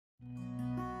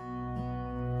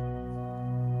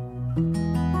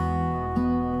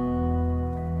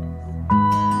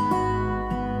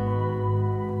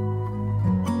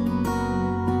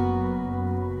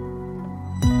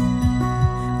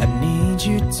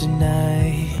You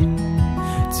tonight.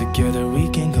 Together we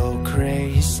can go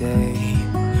crazy.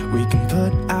 We can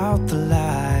put out the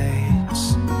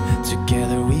lights.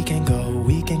 Together we can go,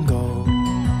 we can go.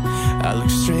 I look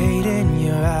straight in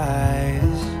your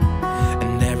eyes,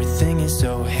 and everything is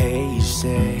so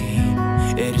hazy.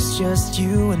 It is just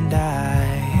you and I,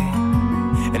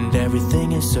 and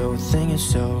everything is so,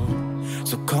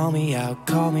 so call me out,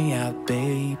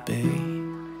 baby.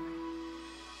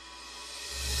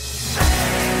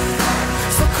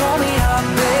 Call me out,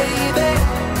 baby.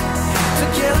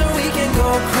 Together we can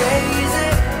go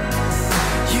crazy.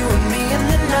 You and me in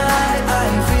the night.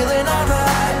 I'm feeling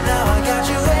alright. Now I got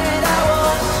you and I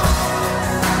want.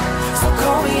 So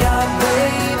call me out,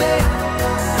 baby.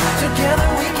 Together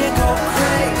we can go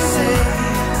crazy.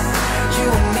 You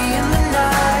and me in the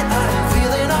night. I'm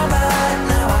feeling alright.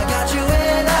 Now I got you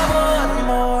and I want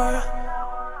more.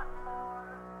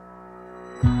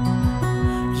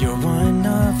 You're one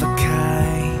of a kind.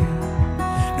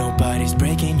 Nobody's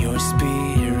breaking your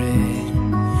spirit.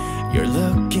 You're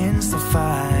looking so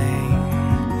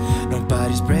fine.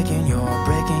 Nobody's breaking your.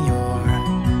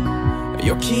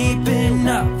 You're keeping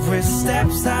up with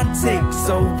steps I take,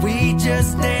 so we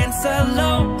just dance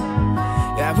alone.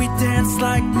 Yeah, we dance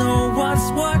like no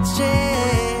one's watching.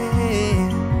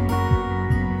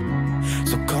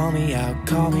 So call me out,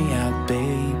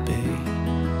 baby.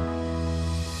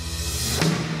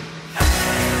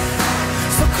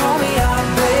 So call me out,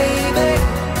 baby.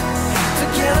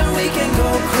 Together we can go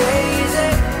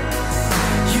crazy.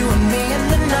 You and me in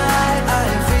the night.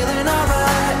 I'm feeling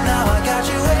alright. Now I got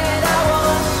you and I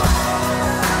want.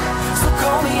 So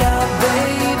call me out,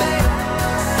 baby.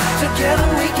 Together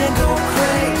we can go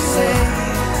crazy.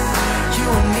 You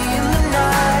and me in the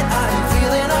night. I'm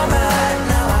feeling alright.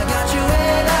 Now I got you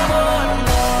and I want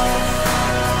more.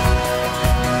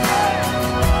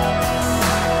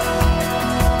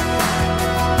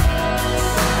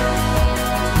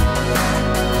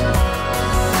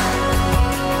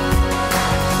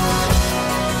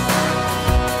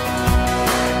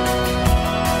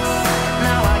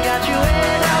 Now I got you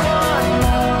and I want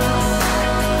more.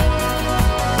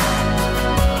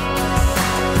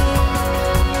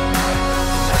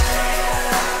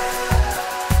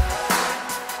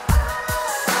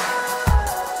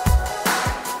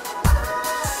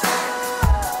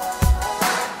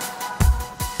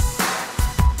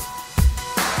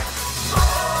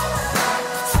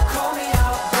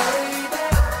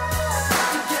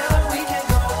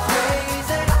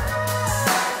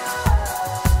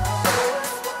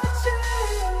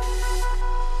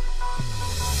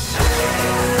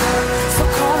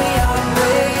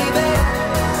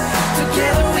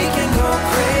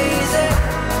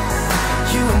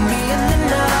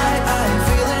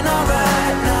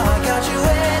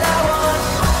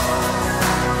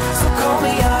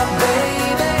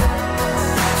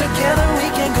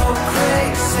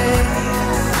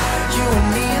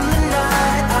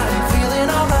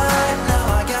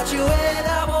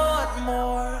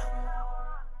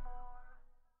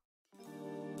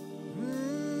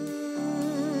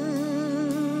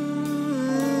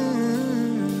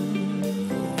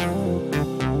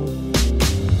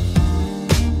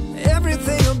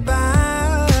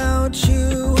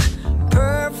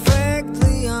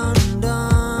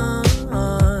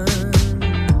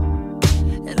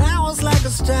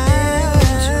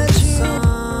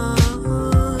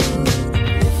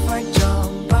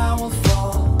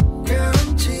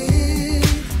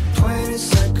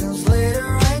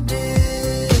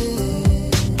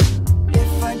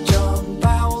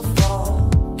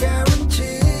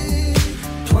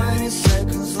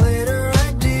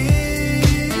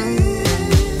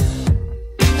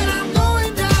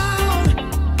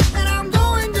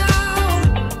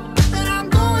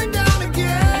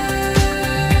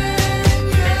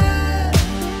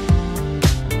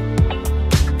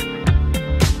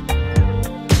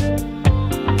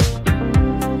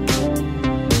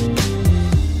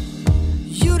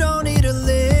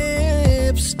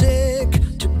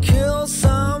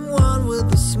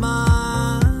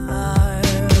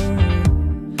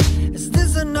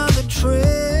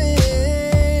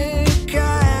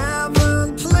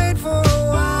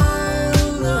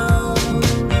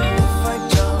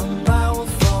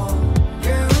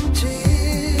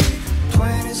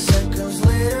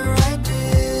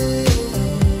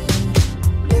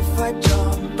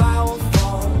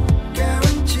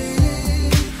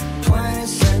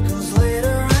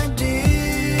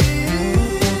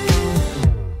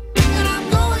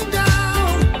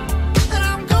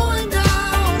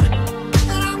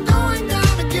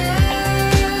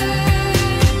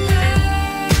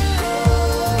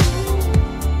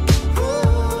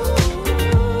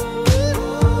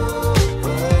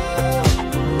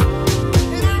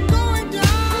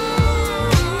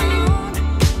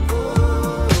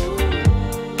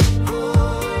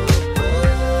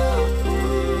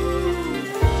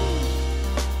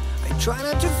 Try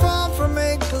not to fall from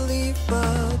make-believe,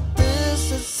 but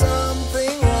this is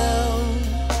something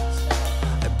else.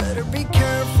 I better be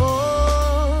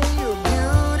careful. You're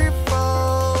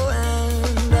beautiful,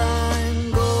 and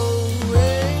I'm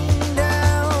going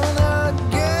down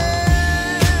again.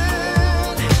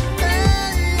 Hey,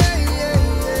 hey,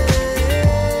 hey,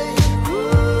 hey.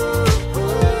 Ooh,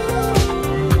 ooh.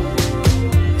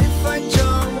 If I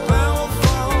jump, I will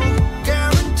fall,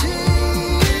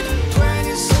 guaranteed.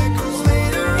 20 seconds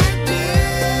later, I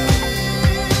did.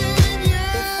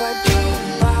 If I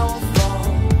jump, I will fall,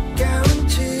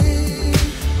 guaranteed.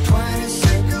 20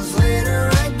 seconds later,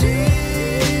 I did.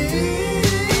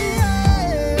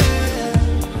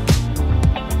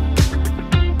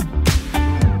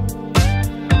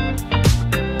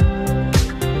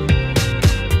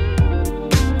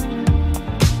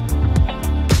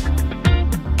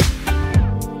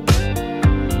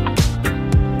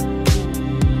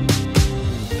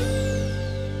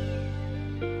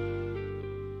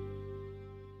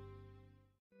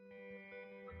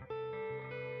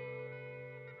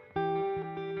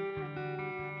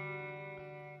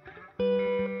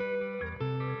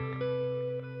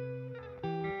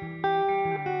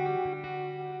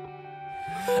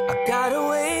 I gotta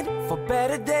wait for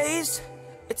better days.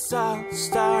 It's all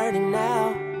starting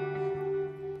now.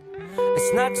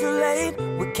 It's not too late,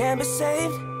 we can be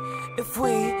saved. If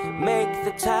we make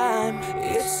the time,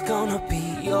 it's gonna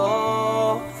be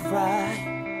alright.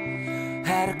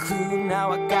 Had a clue,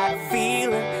 now I got a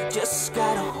feeling. Just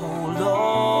gotta hold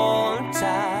on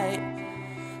tight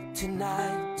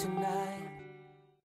tonight.